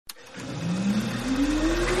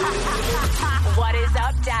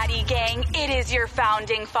Daddy Gang. It is your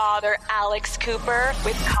founding father, Alex Cooper,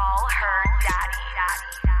 with Call Her Daddy.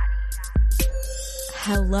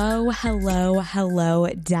 Hello,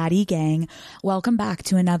 Daddy Gang. Welcome back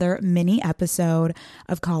to another mini episode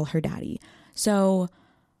of Call Her Daddy. So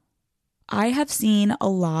I have seen a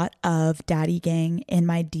lot of Daddy Gang in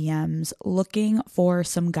my DMs looking for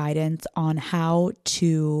some guidance on how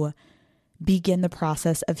to begin the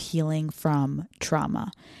process of healing from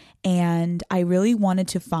trauma. And I really wanted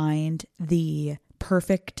to find the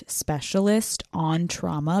perfect specialist on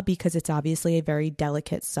trauma because it's obviously a very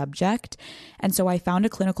delicate subject. And so I found a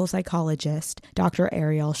clinical psychologist. Dr.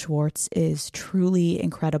 Ariel Schwartz is truly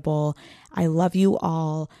incredible. I love you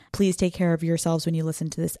all. Please take care of yourselves when you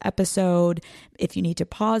listen to this episode. If you need to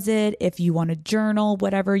pause it, if you want to journal,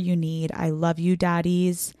 whatever you need. I love you,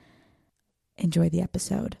 daddies. Enjoy the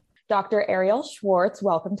episode. Dr. Ariel Schwartz,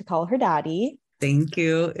 welcome to Call Her Daddy. Thank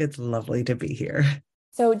you. It's lovely to be here.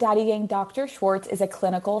 So Daddy Gang, Dr. Schwartz is a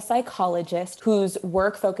clinical psychologist whose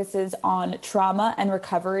work focuses on trauma and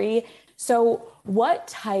recovery. So what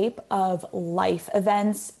type of life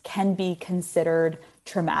events can be considered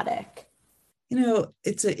traumatic? You know,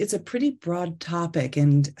 it's a pretty broad topic.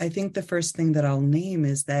 And I think the first thing that I'll name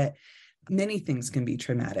is that many things can be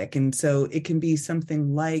traumatic. And so it can be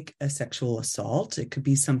something like a sexual assault. It could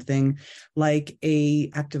be something like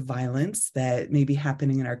an act of violence that may be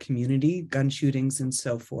happening in our community, gun shootings and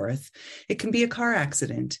so forth. It can be a car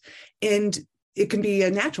accident. And it can be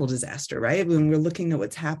a natural disaster, right? When we're looking at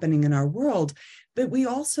what's happening in our world. But we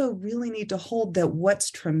also really need to hold that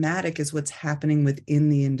what's traumatic is what's happening within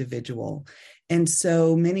the individual. And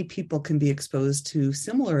so many people can be exposed to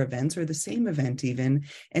similar events or the same event even,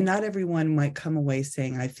 and not everyone might come away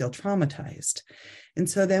saying, I feel traumatized. And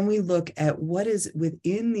so then we look at what is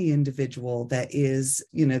within the individual that is,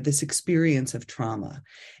 this experience of trauma.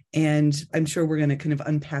 And I'm sure we're going to kind of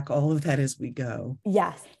unpack all of that as we go.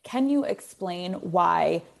 Yes. Can you explain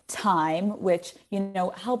why time, which,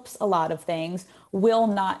 helps a lot of things, will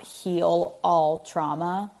not heal all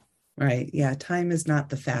trauma? Right. Yeah. Time is not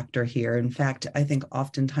the factor here. In fact, I think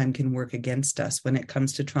often time can work against us when it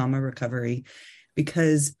comes to trauma recovery,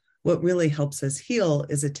 because what really helps us heal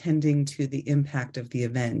is attending to the impact of the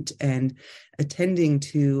event and attending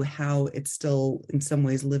to how it's still in some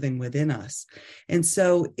ways living within us. And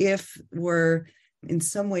so if we're in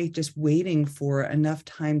some way just waiting for enough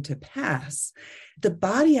time to pass, the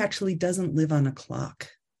body actually doesn't live on a clock.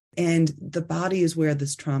 And the body is where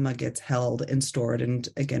this trauma gets held and stored. And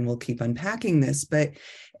again, we'll keep unpacking this. But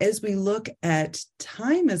as we look at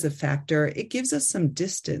time as a factor, it gives us some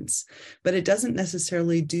distance, but it doesn't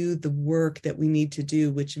necessarily do the work that we need to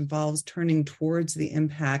do, which involves turning towards the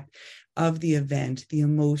impact of the event, the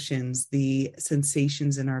emotions, the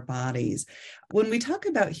sensations in our bodies. When we talk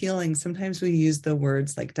about healing, sometimes we use the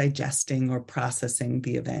words like digesting or processing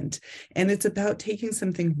the event. And it's about taking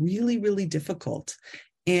something really, really difficult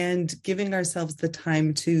and giving ourselves the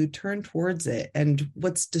time to turn towards it and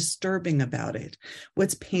what's disturbing about it,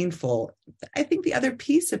 what's painful. I think the other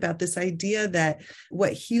piece about this idea that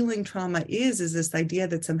what healing trauma is this idea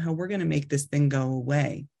that somehow we're going to make this thing go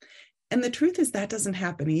away. And the truth is that doesn't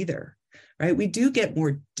happen either, right? We do get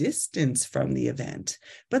more distance from the event,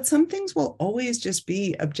 but some things will always just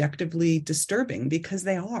be objectively disturbing because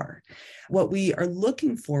they are. What we are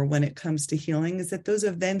looking for when it comes to healing is that those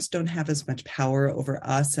events don't have as much power over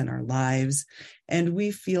us and our lives, and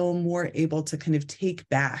we feel more able to kind of take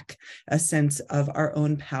back a sense of our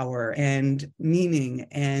own power and meaning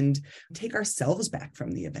and take ourselves back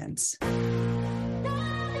from the events.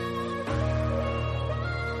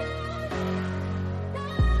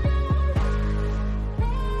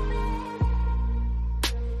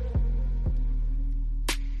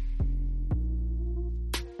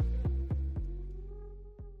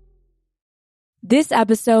 This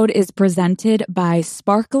episode is presented by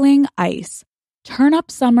Sparkling Ice. Turn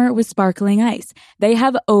up summer with Sparkling Ice. They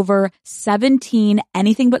have over 17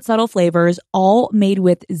 anything but subtle flavors, all made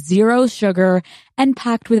with zero sugar and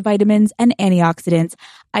packed with vitamins and antioxidants.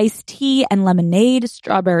 Iced tea and lemonade,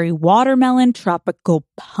 strawberry watermelon, tropical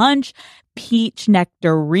punch, peach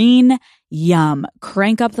nectarine. Yum.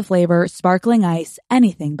 Crank up the flavor. Sparkling Ice,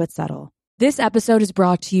 anything but subtle. This episode is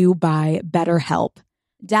brought to you by BetterHelp.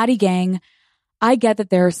 Daddy Gang, I get that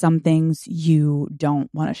there are some things you don't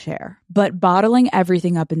want to share, but bottling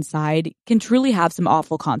everything up inside can truly have some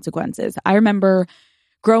awful consequences. I remember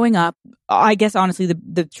growing up, I guess honestly,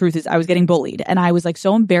 the truth is I was getting bullied, and I was like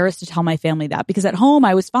so embarrassed to tell my family that, because at home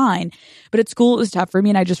I was fine, but at school it was tough for me.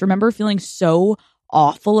 And I just remember feeling so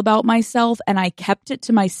awful about myself, and I kept it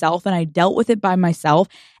to myself and I dealt with it by myself.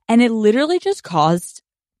 And it literally just caused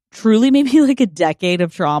truly maybe like a decade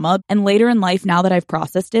of trauma. And later in life, now that I've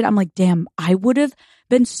processed it, I'm like, damn, I would have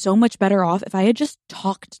been so much better off if I had just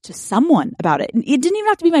talked to someone about it. And it didn't even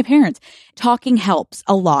have to be my parents. Talking helps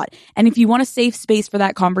a lot. And if you want a safe space for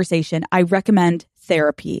that conversation, I recommend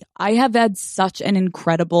therapy. I have had such an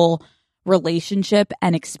incredible relationship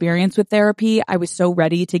and experience with therapy. I was so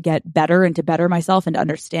ready to get better and to better myself and to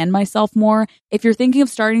understand myself more. If you're thinking of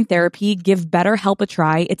starting therapy, give BetterHelp a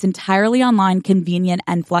try. It's entirely online, convenient,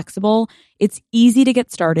 and flexible. It's easy to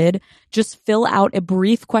get started. Just fill out a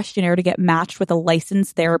brief questionnaire to get matched with a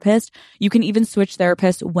licensed therapist. You can even switch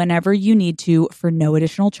therapists whenever you need to for no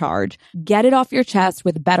additional charge. Get it off your chest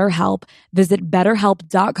with BetterHelp. Visit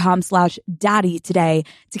betterhelp.com/daddy today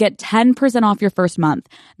to get 10% off your first month.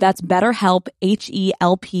 That's BetterHelp,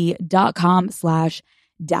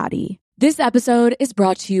 HELP.com/daddy. This episode is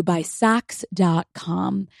brought to you by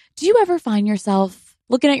Saks.com. Do you ever find yourself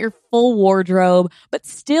looking at your full wardrobe, but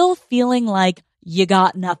still feeling like you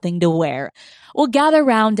got nothing to wear? Well, gather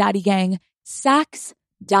round, Daddy Gang. Saks.com.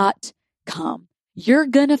 You're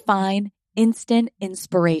gonna find instant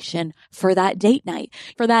inspiration for that date night,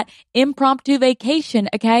 for that impromptu vacation,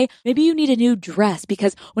 okay? Maybe you need a new dress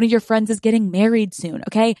because one of your friends is getting married soon,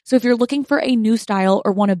 okay? So if you're looking for a new style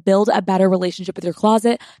or want to build a better relationship with your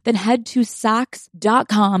closet, then head to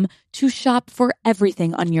Saks.com to shop for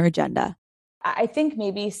everything on your agenda. I think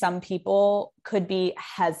maybe some people could be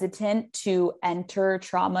hesitant to enter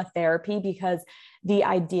trauma therapy because the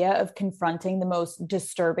idea of confronting the most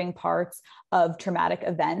disturbing parts of traumatic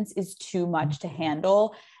events is too much to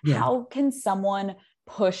handle. Yeah. How can someone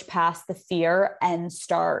push past the fear and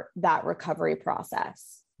start that recovery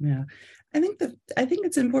process? Yeah. I think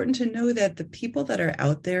it's important to know that the people that are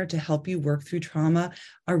out there to help you work through trauma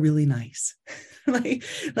are really nice. like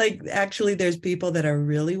actually there's people that are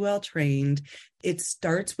really well trained. It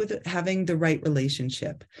starts with having the right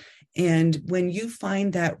relationship. And when you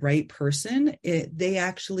find that right person, they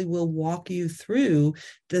actually will walk you through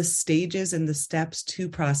the stages and the steps to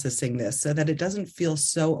processing this so that it doesn't feel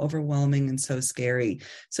so overwhelming and so scary.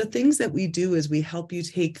 So things that we do is we help you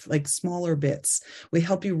take like smaller bits. We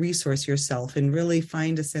help you resource yourself and really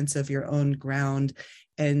find a sense of your own ground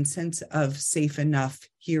and sense of safe enough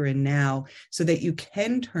here and now so that you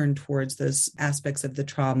can turn towards those aspects of the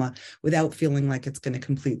trauma without feeling like it's going to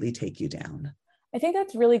completely take you down. I think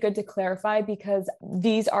that's really good to clarify because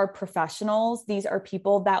these are professionals. These are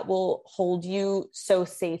people that will hold you so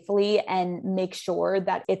safely and make sure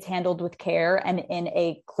that it's handled with care and in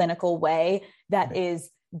a clinical way that is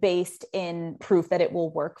based in proof that it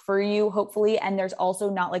will work for you, hopefully. And there's also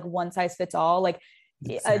not like one size fits all. Like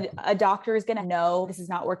exactly. a doctor is going to know this is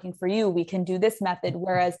not working for you. We can do this method.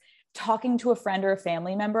 Whereas talking to a friend or a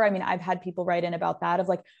family member, I mean, I've had people write in about that of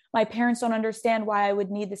like, my parents don't understand why I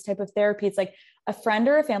would need this type of therapy. It's like a friend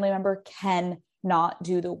or a family member can not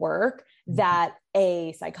do the work that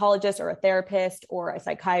a psychologist or a therapist or a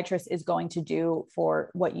psychiatrist is going to do for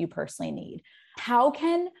what you personally need. How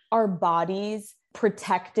can our body's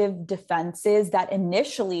protective defenses that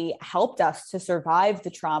initially helped us to survive the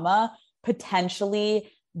trauma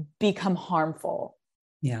potentially become harmful?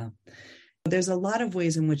 Yeah. There's a lot of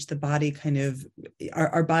ways in which the body kind of,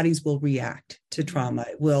 our bodies will react to trauma.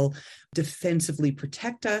 It will defensively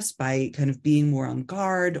protect us by kind of being more on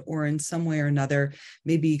guard, or in some way or another,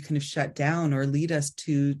 maybe kind of shut down or lead us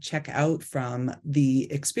to check out from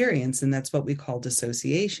the experience. And that's what we call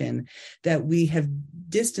dissociation, that we have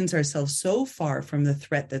distanced ourselves so far from the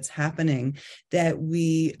threat that's happening that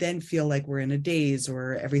we then feel like we're in a daze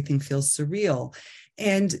or everything feels surreal.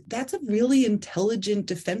 And that's a really intelligent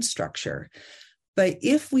defense structure. But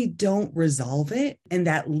if we don't resolve it and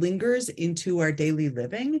that lingers into our daily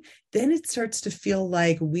living, then it starts to feel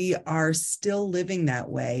like we are still living that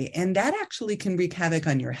way. And that actually can wreak havoc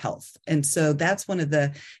on your health. And so that's one of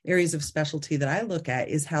the areas of specialty that I look at,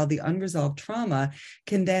 is how the unresolved trauma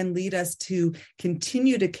can then lead us to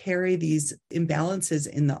continue to carry these imbalances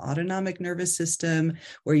in the autonomic nervous system,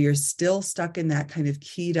 where you're still stuck in that kind of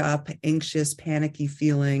keyed up, anxious, panicky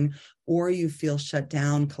feeling, or you feel shut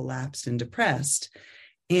down, collapsed, and depressed.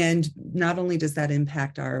 And not only does that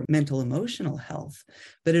impact our mental, emotional health,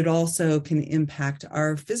 but it also can impact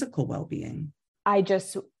our physical well-being. I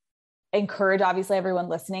just encourage, obviously, everyone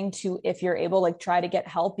listening to, if you're able, like, try to get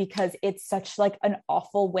help, because it's such like an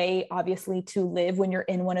awful way, obviously, to live when you're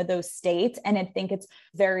in one of those states. And I think it's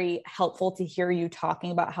very helpful to hear you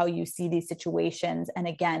talking about how you see these situations. And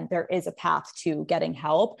again, there is a path to getting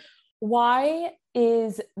help. Why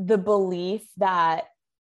is the belief that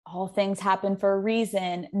all things happen for a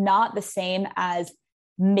reason not the same as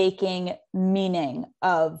making meaning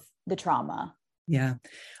of the trauma? Yeah.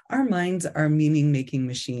 our minds are meaning-making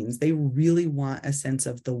machines. They really want a sense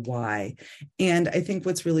of the why. And I think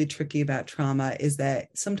what's really tricky about trauma is that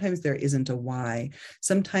sometimes there isn't a why.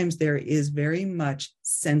 Sometimes there is very much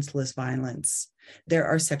senseless violence. There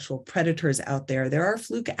are sexual predators out there. There are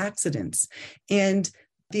fluke accidents. And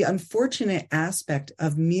the unfortunate aspect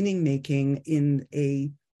of meaning-making in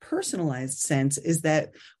a personalized sense is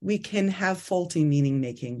that we can have faulty meaning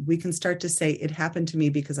making. We can start to say it happened to me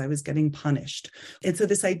because I was getting punished. And so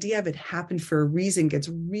this idea of it happened for a reason gets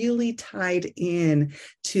really tied in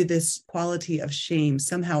to this quality of shame.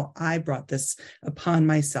 Somehow I brought this upon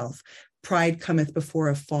myself. Pride cometh before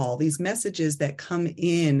a fall. These messages that come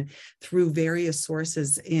in through various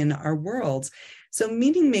sources in our worlds. So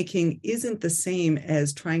meaning making isn't the same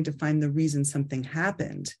as trying to find the reason something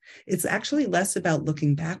happened. It's actually less about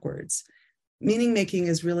looking backwards. Meaning making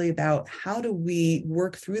is really about how do we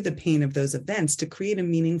work through the pain of those events to create a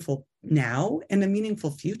meaningful now and a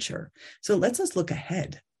meaningful future. So it lets us look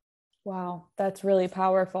ahead. Wow, that's really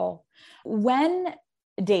powerful. When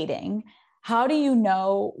dating, how do you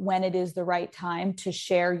know when it is the right time to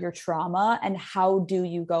share your trauma, and how do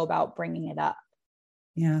you go about bringing it up?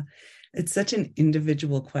 Yeah, it's such an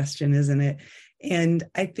individual question, isn't it? And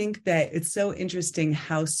I think that it's so interesting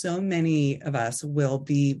how so many of us will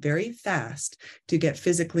be very fast to get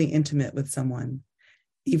physically intimate with someone,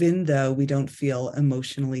 even though we don't feel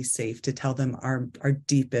emotionally safe to tell them our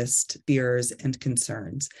deepest fears and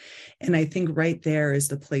concerns. And I think right there is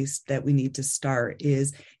the place that we need to start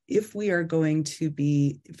is, if we are going to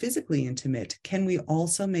be physically intimate, can we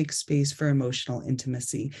also make space for emotional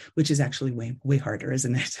intimacy, which is actually way harder,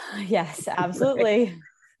 isn't it? Yes, absolutely. Right?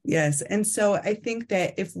 Yes. And so I think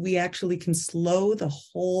that if we actually can slow the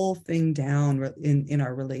whole thing down in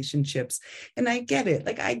our relationships, and I get it,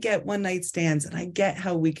 like I get one night stands and I get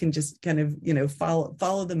how we can just kind of,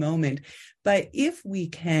 follow the moment. But if we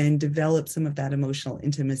can develop some of that emotional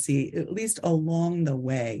intimacy, at least along the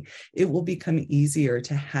way, it will become easier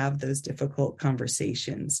to have those difficult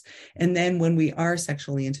conversations. And then when we are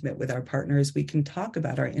sexually intimate with our partners, we can talk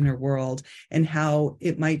about our inner world and how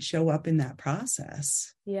it might show up in that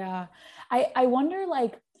process. Yeah. I wonder,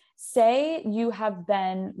 say you have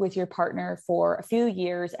been with your partner for a few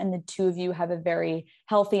years and the two of you have a very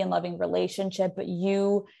healthy and loving relationship, but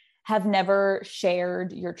you have never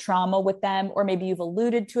shared your trauma with them, or maybe you've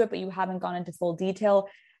alluded to it, but you haven't gone into full detail.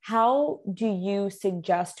 How do you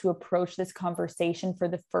suggest to approach this conversation for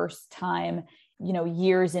the first time,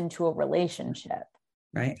 years into a relationship?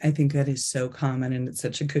 Right. I think that is so common, and it's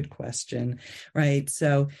such a good question, right?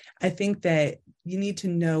 So I think that you need to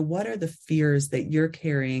know, what are the fears that you're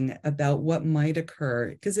carrying about what might occur?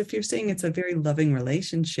 Because if you're saying it's a very loving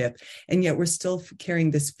relationship, and yet we're still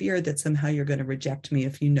carrying this fear that somehow you're going to reject me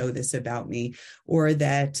if you know this about me, or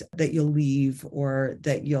that you'll leave, or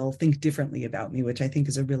that you'll think differently about me, which I think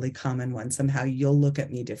is a really common one. Somehow you'll look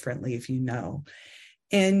at me differently if you know.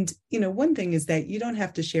 And, one thing is that you don't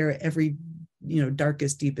have to share every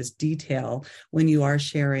darkest, deepest detail when you are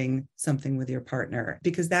sharing something with your partner,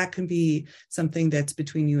 because that can be something that's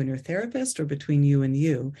between you and your therapist, or between you and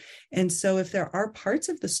you. And so if there are parts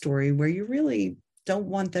of the story where you really don't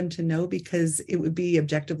want them to know because it would be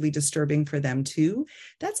objectively disturbing for them too,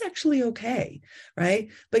 that's actually okay, right?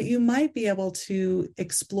 But you might be able to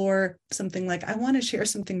explore something like, I want to share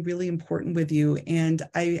something really important with you, and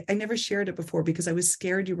I never shared it before because I was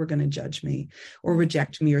scared you were going to judge me or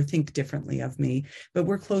reject me or think differently of me. But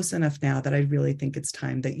we're close enough now that I really think it's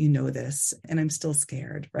time that you know this, and I'm still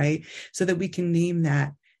scared, right? So that we can name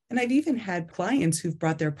that. And I've even had clients who've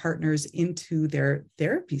brought their partners into their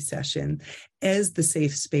therapy session as the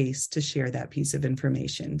safe space to share that piece of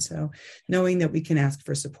information. So knowing that we can ask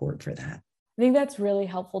for support for that. I think that's really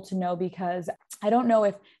helpful to know, because I don't know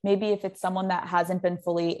if it's someone that hasn't been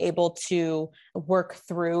fully able to work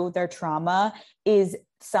through their trauma, is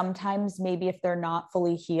sometimes maybe if they're not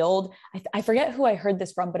fully healed, I forget who I heard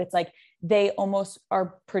this from, but it's like they almost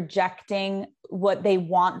are projecting what they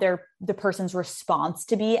want the person's response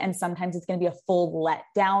to be. And sometimes it's going to be a full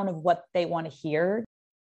letdown of what they want to hear.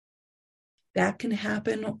 That can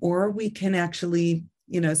happen, or we can actually,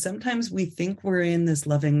 sometimes we think we're in this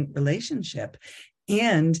loving relationship,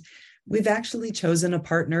 and we've actually chosen a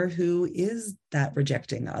partner who is that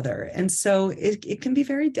rejecting other. And so it can be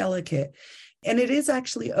very delicate. And it is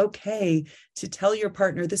actually okay to tell your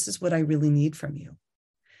partner, this is what I really need from you.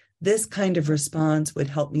 This kind of response would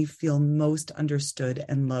help me feel most understood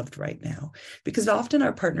and loved right now, because often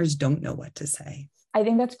our partners don't know what to say. I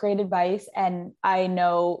think that's great advice. And I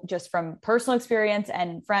know just from personal experience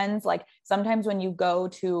and friends, like sometimes when you go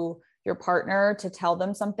to your partner to tell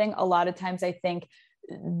them something, a lot of times I think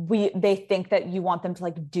they think that you want them to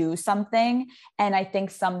like do something. And I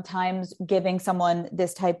think sometimes giving someone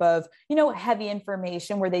this type of, heavy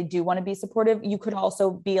information where they do want to be supportive, you could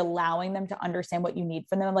also be allowing them to understand what you need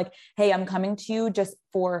from them. Like, hey, I'm coming to you just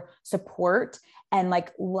for support and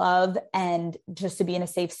like love and just to be in a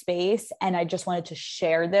safe space. And I just wanted to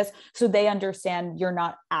share this so they understand you're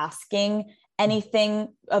not asking anything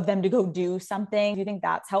of them to go do something. Do you think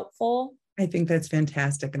that's helpful? I think that's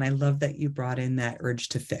fantastic. And I love that you brought in that urge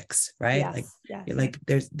to fix, right? Yes, Like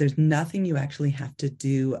there's nothing you actually have to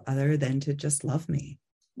do other than to just love me.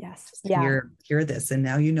 Yes. Just hear this. And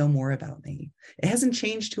now you know more about me. It hasn't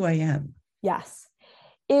changed who I am. Yes.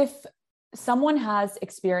 If someone has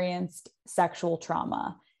experienced sexual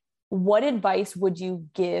trauma, what advice would you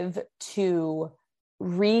give to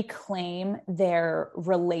reclaim their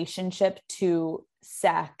relationship to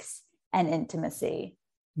sex and intimacy?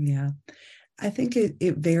 Yeah. I think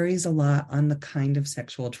it varies a lot on the kind of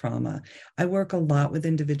sexual trauma. I work a lot with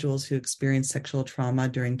individuals who experience sexual trauma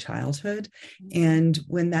during childhood. And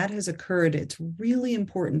when that has occurred, it's really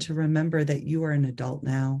important to remember that you are an adult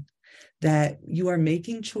now, that you are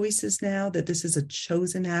making choices now, that this is a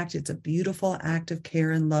chosen act. It's a beautiful act of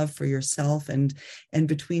care and love for yourself and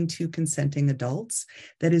between two consenting adults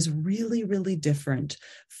that is really, really different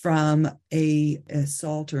from an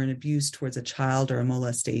assault or an abuse towards a child or a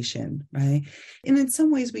molestation, right? And in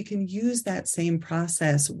some ways, we can use that same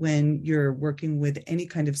process when you're working with any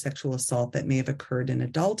kind of sexual assault that may have occurred in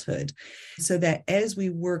adulthood, so that as we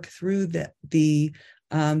work through that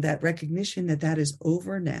recognition that is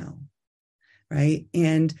over now, right?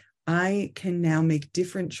 And I can now make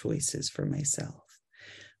different choices for myself.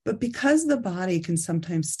 But because the body can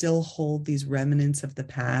sometimes still hold these remnants of the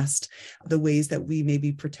past, the ways that we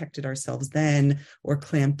maybe protected ourselves then, or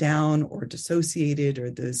clamped down, or dissociated, or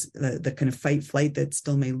the kind of fight flight that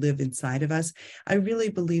still may live inside of us, I really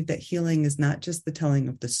believe that healing is not just the telling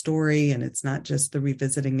of the story, and it's not just the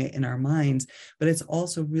revisiting it in our minds, but it's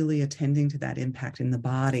also really attending to that impact in the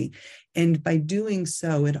body. And by doing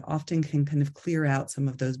so, it often can kind of clear out some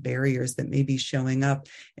of those barriers that may be showing up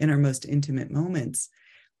in our most intimate moments.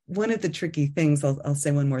 One of the tricky things, I'll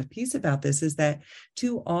say one more piece about this, is that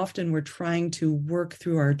too often we're trying to work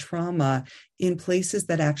through our trauma in places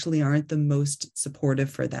that actually aren't the most supportive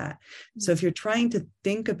for that. So if you're trying to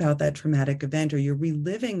think about that traumatic event, or you're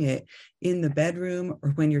reliving it in the bedroom, or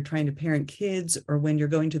when you're trying to parent kids, or when you're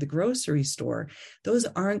going to the grocery store, those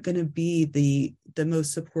aren't going to be the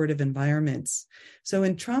most supportive environments. So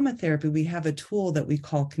in trauma therapy, we have a tool that we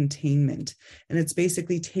call containment. And it's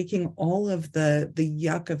basically taking all of the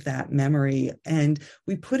yuck of that memory, and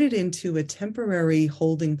we put it into a temporary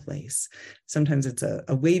holding place. Sometimes it's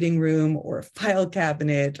a waiting room or a file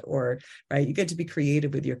cabinet, or, right, you get to be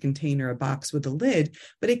creative with your container, a box with a lid,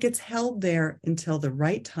 but it gets held there until the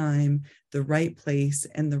right time, the right place,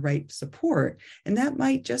 and the right support. And that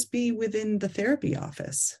might just be within the therapy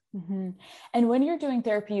office. Mm-hmm. And when you're doing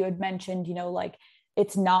therapy, you had mentioned, like,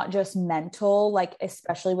 it's not just mental, like,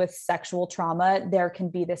 especially with sexual trauma, there can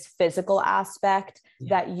be this physical aspect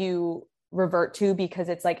that you revert to because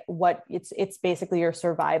it's like it's basically your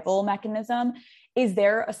survival mechanism. Is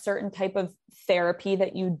there a certain type of therapy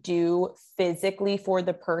that you do physically for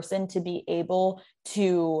the person to be able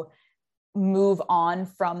to move on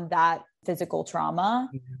from that physical trauma?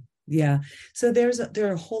 Yeah. So there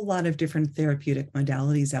are a whole lot of different therapeutic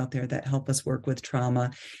modalities out there that help us work with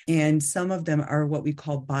trauma. And some of them are what we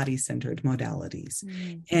call body-centered modalities.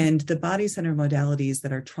 Mm-hmm. And the body-centered modalities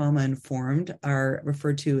that are trauma-informed are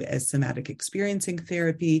referred to as somatic experiencing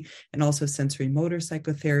therapy, and also sensory motor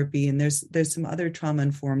psychotherapy. And there's some other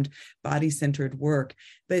trauma-informed body-centered work.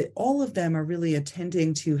 But all of them are really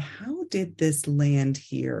attending to, how did this land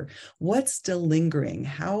here? What's still lingering?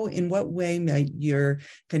 In what way might your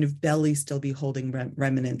kind of belly still be holding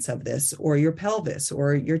remnants of this, or your pelvis,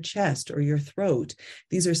 or your chest, or your throat?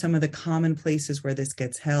 These are some of the common places where this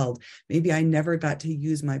gets held. Maybe I never got to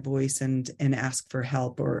use my voice and ask for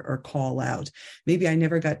help or call out. Maybe I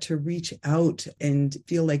never got to reach out and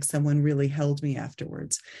feel like someone really held me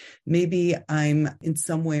afterwards. Maybe I'm in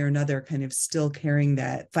some way or another kind of still carrying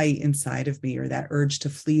that fight inside of me, or that urge to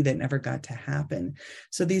flee that never got to happen.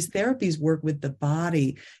 So these therapies work with the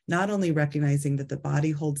body, not only recognizing that the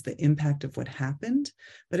body holds the impact of what happened,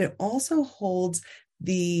 but it also holds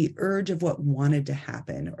the urge of what wanted to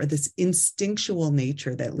happen, or this instinctual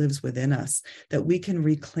nature that lives within us, that we can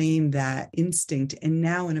reclaim that instinct. And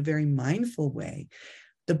now, in a very mindful way,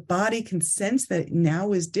 the body can sense that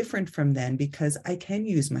now is different from then, because I can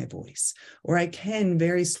use my voice, or I can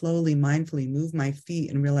very slowly, mindfully move my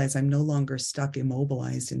feet and realize I'm no longer stuck,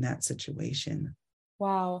 immobilized in that situation.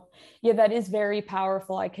 Wow. Yeah, that is very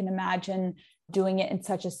powerful. I can imagine doing it in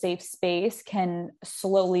such a safe space can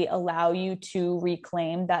slowly allow you to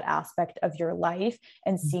reclaim that aspect of your life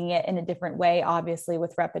and seeing it in a different way, obviously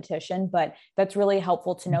with repetition. But that's really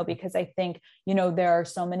helpful to know, because I think, there are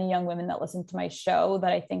so many young women that listen to my show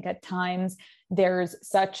that I think at times there's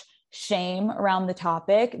such shame around the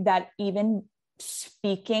topic that even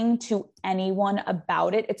speaking to anyone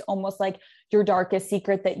about it, it's almost like your darkest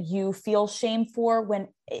secret that you feel shame for, when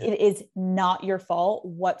it is not your fault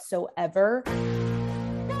whatsoever.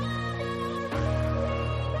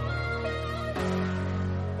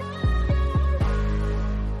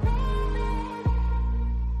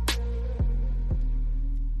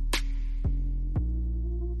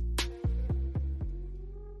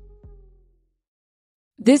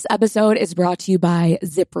 This episode is brought to you by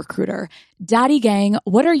ZipRecruiter. Daddy Gang,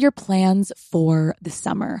 what are your plans for the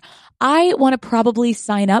summer? I want to probably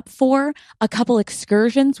sign up for a couple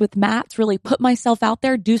excursions with Matt to really put myself out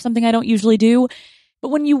there, do something I don't usually do. But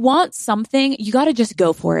when you want something, you got to just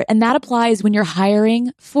go for it. And that applies when you're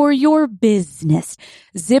hiring for your business.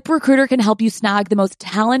 ZipRecruiter can help you snag the most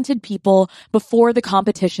talented people before the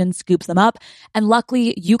competition scoops them up. And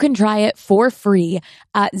luckily, you can try it for free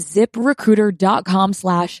at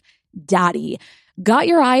ziprecruiter.com/daddy. Got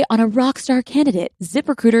your eye on a rockstar candidate?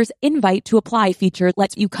 ZipRecruiter's invite to apply feature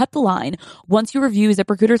lets you cut the line. Once you review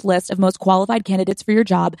ZipRecruiter's list of most qualified candidates for your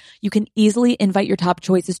job, you can easily invite your top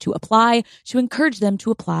choices to apply to encourage them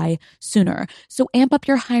to apply sooner. So amp up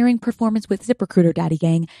your hiring performance with ZipRecruiter, Daddy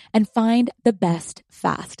Gang, and find the best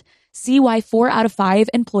fast. See why 4 out of 5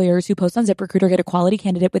 employers who post on ZipRecruiter get a quality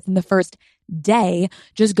candidate within the first day.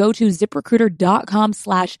 Just go to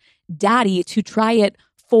ziprecruiter.com/daddy to try it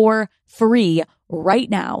for free right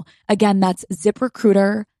now. Again, that's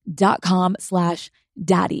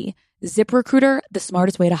ziprecruiter.com/daddy. ZipRecruiter, the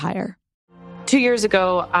smartest way to hire. 2 years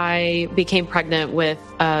ago, I became pregnant with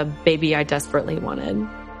a baby I desperately wanted.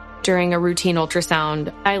 During a routine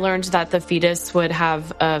ultrasound, I learned that the fetus would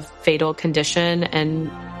have a fatal condition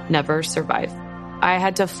and never survive. I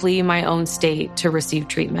had to flee my own state to receive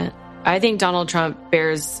treatment. I think Donald Trump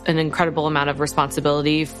bears an incredible amount of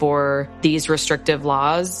responsibility for these restrictive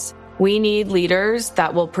laws. We need leaders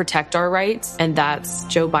that will protect our rights, and that's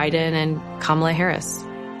Joe Biden and Kamala Harris.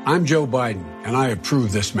 I'm Joe Biden, and I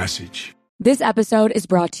approve this message. This episode is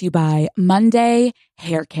brought to you by Monday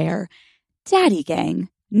Hair Care. Daddy Gang,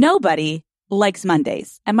 nobody likes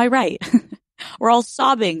Mondays. Am I right? We're all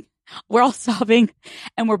sobbing,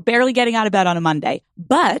 and we're barely getting out of bed on a Monday.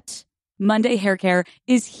 But Monday Hair Care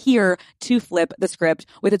is here to flip the script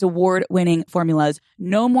with its award-winning formulas.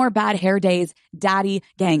 No more bad hair days, Daddy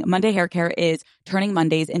Gang. Monday Hair Care is turning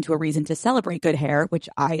Mondays into a reason to celebrate good hair, which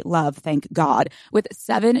I love, thank God, with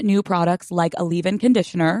 7 new products like a leave-in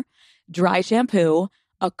conditioner, dry shampoo,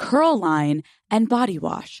 a curl line, and body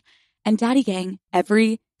wash. And Daddy Gang,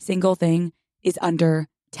 every single thing is under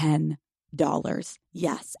 $10.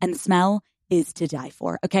 Yes, and the smell is to die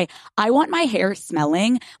for. Okay. I want my hair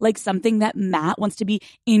smelling like something that Matt wants to be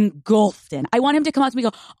engulfed in. I want him to come out to me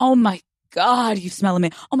and go, oh my God, you smell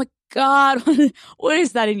amazing. Oh my God, what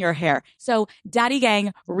is that in your hair? So Daddy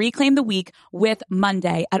Gang, reclaim the week with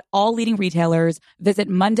Monday at all leading retailers. Visit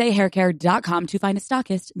mondayhaircare.com to find a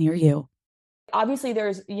stockist near you. Obviously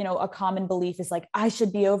there's, a common belief is like, I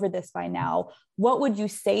should be over this by now. What would you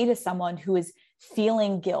say to someone who is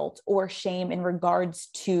feeling guilt or shame in regards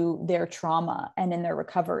to their trauma and in their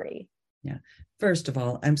recovery? Yeah. First of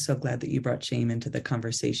all, I'm so glad that you brought shame into the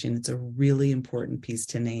conversation. It's a really important piece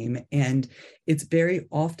to name. And it's very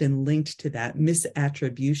often linked to that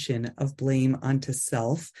misattribution of blame onto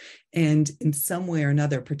self and in some way or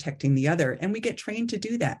another protecting the other. And we get trained to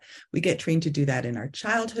do that. We get trained to do that in our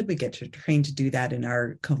childhood. We get trained to do that in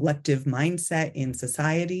our collective mindset in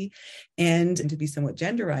society. And to be somewhat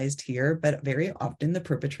genderized here, but very often the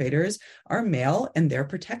perpetrators are male and they're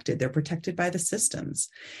protected. They're protected by the systems.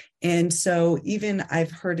 And so even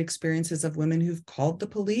I've heard experiences of women who've called the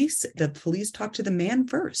police talk to the man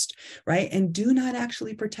first, right? And do not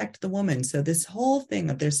actually protect the woman. So this whole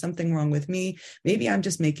thing of there's something wrong with me, maybe I'm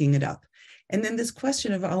just making it up. And then this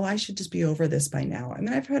question of, I should just be over this by now. I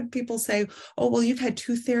mean, I've had people say, well, you've had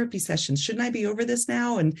 2 therapy sessions. Shouldn't I be over this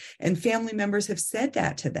now? And family members have said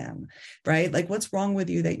that to them, right? Like, what's wrong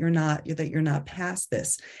with you that you're not past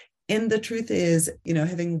this? And the truth is,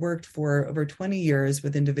 having worked for over 20 years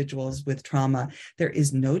with individuals with trauma, there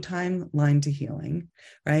is no timeline to healing,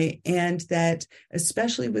 right? And that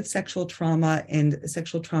especially with sexual trauma and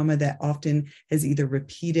sexual trauma that often has either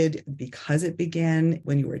repeated because it began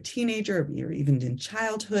when you were a teenager or even in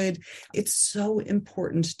childhood, it's so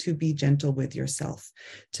important to be gentle with yourself,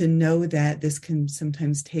 to know that this can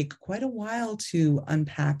sometimes take quite a while to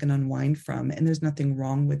unpack and unwind from, and there's nothing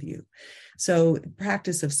wrong with you. So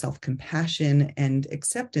practice of self-compassion and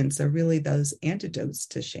acceptance are really those antidotes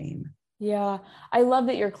to shame. Yeah, I love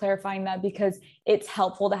that you're clarifying that, because it's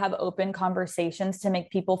helpful to have open conversations to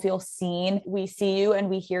make people feel seen. We see you and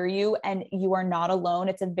we hear you, and you are not alone.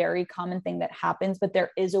 It's a very common thing that happens, but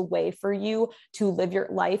there is a way for you to live your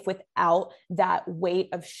life without that weight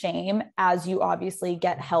of shame as you obviously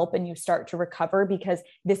get help and you start to recover, because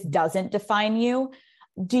this doesn't define you.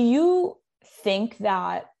 Do you think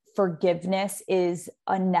that forgiveness is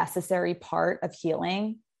a necessary part of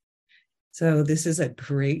healing? So this is a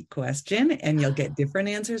great question, and you'll get different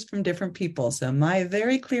answers from different people. So my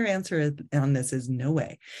very clear answer on this is no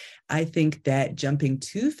way. I think that jumping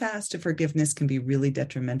too fast to forgiveness can be really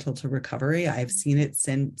detrimental to recovery. I've seen it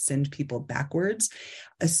send people backwards,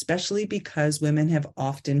 especially because women have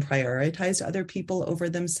often prioritized other people over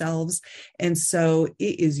themselves. And so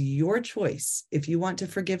it is your choice. If you want to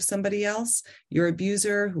forgive somebody else, your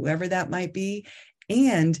abuser, whoever that might be,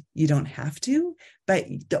 and you don't have to, but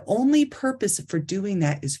the only purpose for doing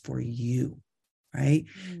that is for you, right?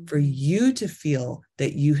 Mm-hmm. For you to feel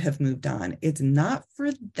that you have moved on. It's not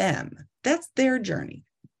for them. That's their journey,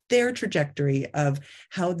 their trajectory of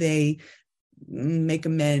how they make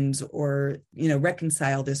amends or,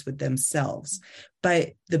 reconcile this with themselves.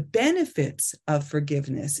 But the benefits of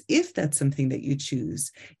forgiveness, if that's something that you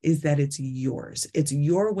choose, is that it's yours. It's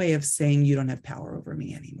your way of saying you don't have power over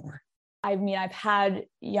me anymore. I mean, I've had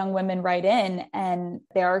young women write in, and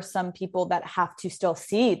there are some people that have to still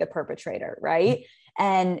see the perpetrator, right? Mm-hmm.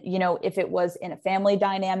 And, if it was in a family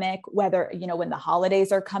dynamic, whether, when the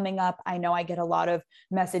holidays are coming up, I know I get a lot of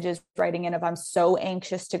messages writing in of, I'm so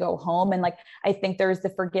anxious to go home. And I think there's the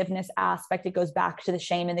forgiveness aspect. It goes back to the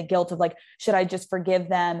shame and the guilt of should I just forgive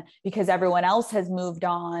them because everyone else has moved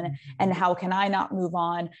on? Mm-hmm. And how can I not move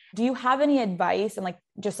on? Do you have any advice and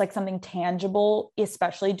just something tangible,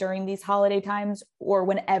 especially during these holiday times, or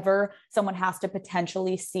whenever someone has to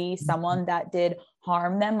potentially see someone that did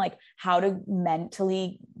harm them, how to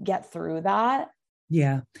mentally get through that?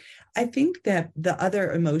 Yeah, I think that the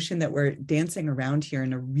other emotion that we're dancing around here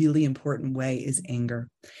in a really important way is anger.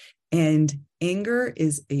 And anger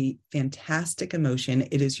is a fantastic emotion.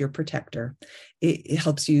 It is your protector. It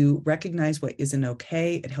helps you recognize what isn't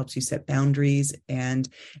okay. It helps you set boundaries. And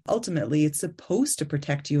ultimately, it's supposed to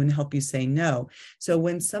protect you and help you say no. So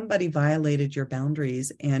when somebody violated your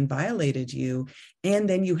boundaries and violated you, and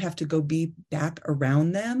then you have to go be back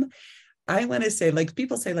around them, I want to say,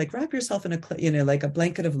 people say, wrap yourself in a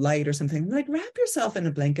blanket of light or something. Wrap yourself in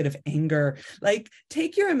a blanket of anger.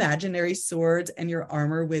 Take your imaginary swords and your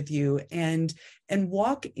armor with you and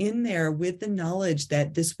walk in there with the knowledge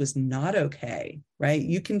that this was not okay, right?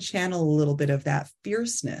 You can channel a little bit of that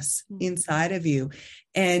fierceness inside of you.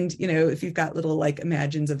 And, if you've got little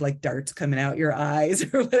imagines of darts coming out your eyes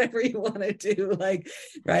or whatever you want to do,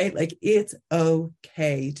 right? It's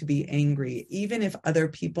okay to be angry. Even if other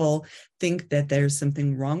people think that there's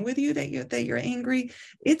something wrong with you, that you're angry,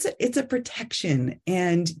 it's a protection,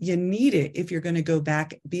 and you need it if you're going to go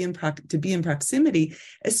back, be in proximity,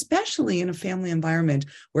 especially in a family environment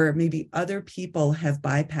where maybe other people have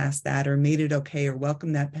bypassed that or made it okay or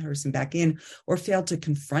welcomed that person back in or failed to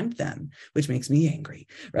confront them, which makes me angry,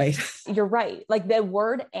 right? You're right. The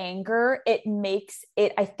word anger, it makes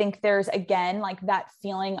it, I think there's again, that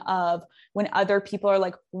feeling of when other people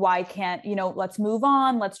are why can't, let's move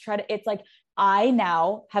on. Let's try to, it's I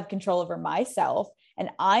now have control over myself, and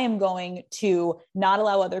I am going to not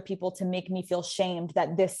allow other people to make me feel shamed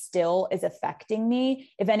that this still is affecting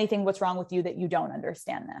me. If anything, what's wrong with you that you don't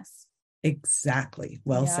understand this? Exactly.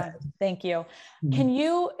 Well said. Thank you. Mm-hmm. Can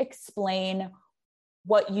you explain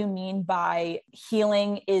what you mean by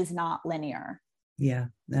healing is not linear? Yeah.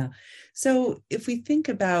 So if we think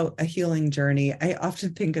about a healing journey, I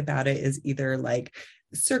often think about it as either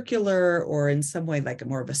circular or in some way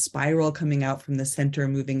more of a spiral coming out from the center,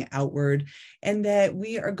 moving outward, and that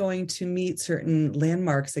we are going to meet certain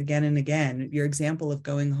landmarks again and again. Your example of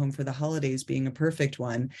going home for the holidays being a perfect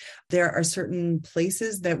one. There are certain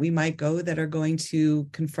places that we might go that are going to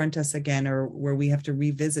confront us again, or where we have to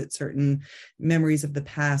revisit certain memories of the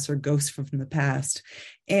past or ghosts from the past.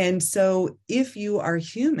 And so if you are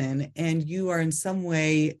human and you are in some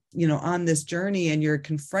way, on this journey and you're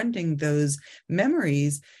confronting those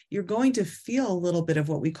memories, you're going to feel a little bit of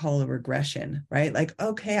what we call a regression, right? Like,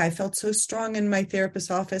 okay, I felt so strong in my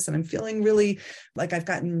therapist's office and I'm feeling really like I've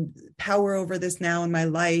gotten power over this now in my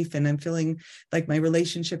life. And I'm feeling like my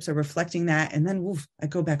relationships are reflecting that. And then I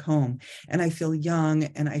go back home and I feel young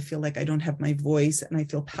and I feel like I don't have my voice and I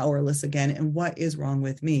feel powerless again. And what is wrong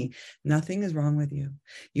with me? Nothing is wrong with you.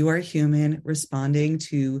 You are human responding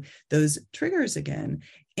to those triggers again.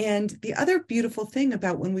 And the other beautiful thing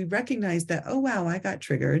about when we recognize that, oh, wow, I got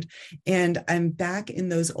triggered and I'm back in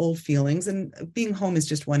those old feelings. And being home is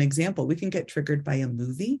just one example. We can get triggered by a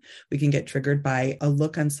movie. We can get triggered by a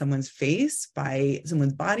look on someone's face, by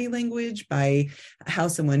someone's body language, by how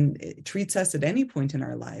someone treats us at any point in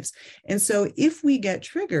our lives. And so if we get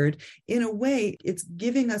triggered, in a way, it's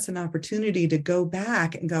giving us an opportunity to go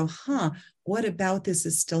back and go, what about this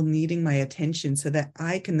is still needing my attention so that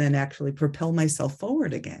I can then actually propel myself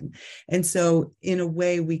forward again? And so in a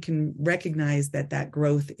way, we can recognize that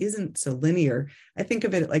growth isn't so linear. I think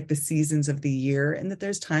of it like the seasons of the year, and that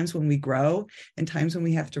there's times when we grow and times when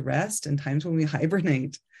we have to rest and times when we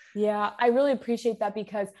hibernate. Yeah, I really appreciate that,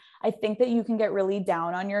 because I think that you can get really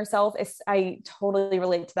down on yourself. I totally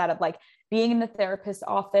relate to that, of like being in the therapist's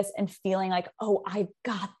office and feeling like, oh, I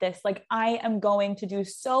got this. Like I am going to do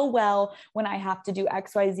so well when I have to do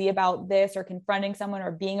XYZ about this, or confronting someone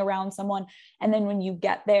or being around someone. And then when you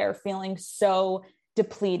get there feeling so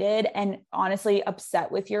depleted and honestly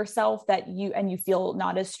upset with yourself that you feel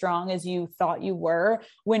not as strong as you thought you were,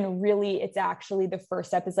 when really it's actually the first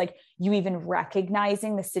step is like you even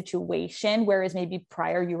recognizing the situation, whereas maybe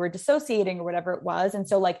prior you were dissociating or whatever it was. And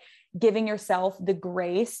so like giving yourself the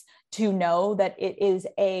grace to know that it's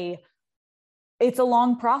a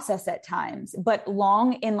long process at times, but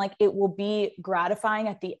long in like, it will be gratifying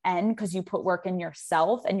at the end because you put work in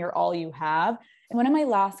yourself and you're all you have. And one of my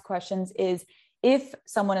last questions is, if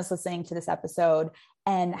someone is listening to this episode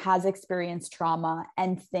and has experienced trauma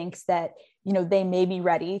and thinks that, they may be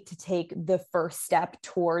ready to take the first step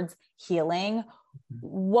towards healing,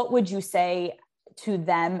 what would you say to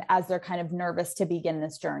them as they're kind of nervous to begin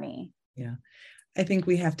this journey? Yeah. I think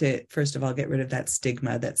we have to, first of all, get rid of that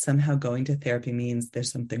stigma that somehow going to therapy means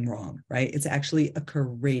there's something wrong, right? It's actually a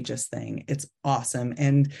courageous thing. It's awesome.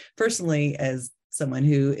 And personally, as someone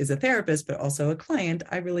who is a therapist, but also a client,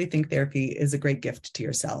 I really think therapy is a great gift to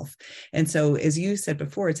yourself. And so, as you said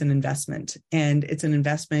before, it's an investment, and it's an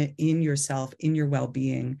investment in yourself, in your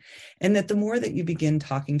well-being. And that the more that you begin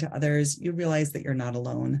talking to others, you realize that you're not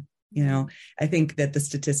alone. I think that the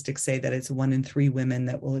statistics say that it's 1 in 3 women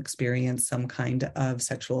that will experience some kind of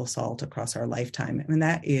sexual assault across our lifetime. I mean,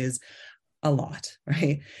 that is a lot,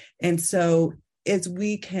 right? And so as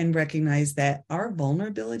we can recognize that our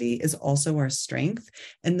vulnerability is also our strength,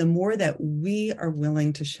 and the more that we are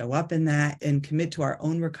willing to show up in that and commit to our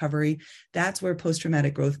own recovery, that's where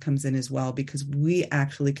post-traumatic growth comes in as well, because we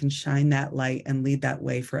actually can shine that light and lead that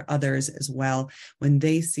way for others as well. When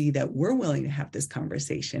they see that we're willing to have this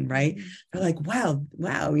conversation, right? They're like, wow,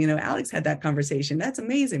 Alex had that conversation. That's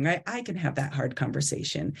amazing, right? I can have that hard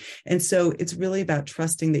conversation. And so it's really about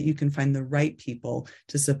trusting that you can find the right people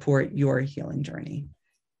to support your healing journey.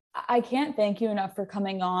 I can't thank you enough for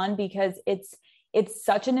coming on, because it's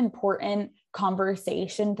such an important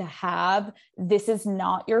conversation to have. This is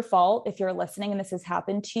not your fault if you're listening and this has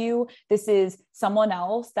happened to you. This is someone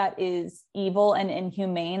else that is evil and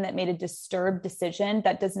inhumane, that made a disturbed decision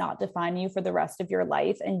that does not define you for the rest of your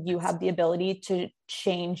life. And you have the ability to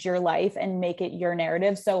change your life and make it your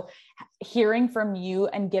narrative. So hearing from you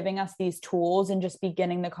and giving us these tools and just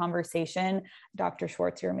beginning the conversation, Dr.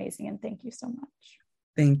 Schwartz, you're amazing. And thank you so much.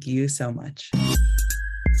 Thank you so much.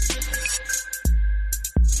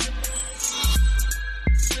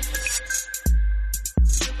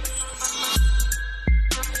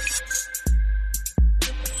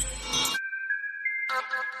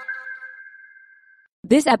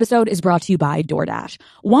 This episode is brought to you by DoorDash.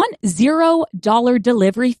 Want $0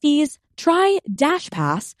 delivery fees? Try Dash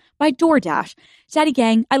Pass by DoorDash. Daddy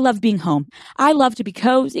gang, I love being home. I love to be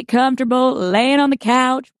cozy, comfortable, laying on the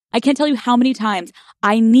couch. I can't tell you how many times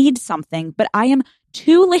I need something, but I am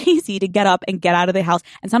too lazy to get up and get out of the house.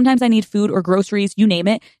 And sometimes I need food or groceries, you name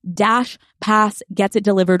it. Dash Pass gets it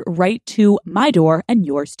delivered right to my door, and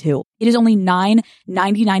yours too. It is only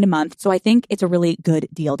 $9.99 a month, so I think it's a really good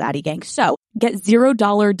deal, Daddy Gang. So get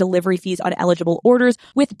 $0 delivery fees on eligible orders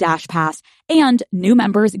with Dash Pass, and new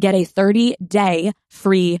members get a 30-day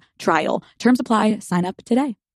free trial. Terms apply. Sign up today.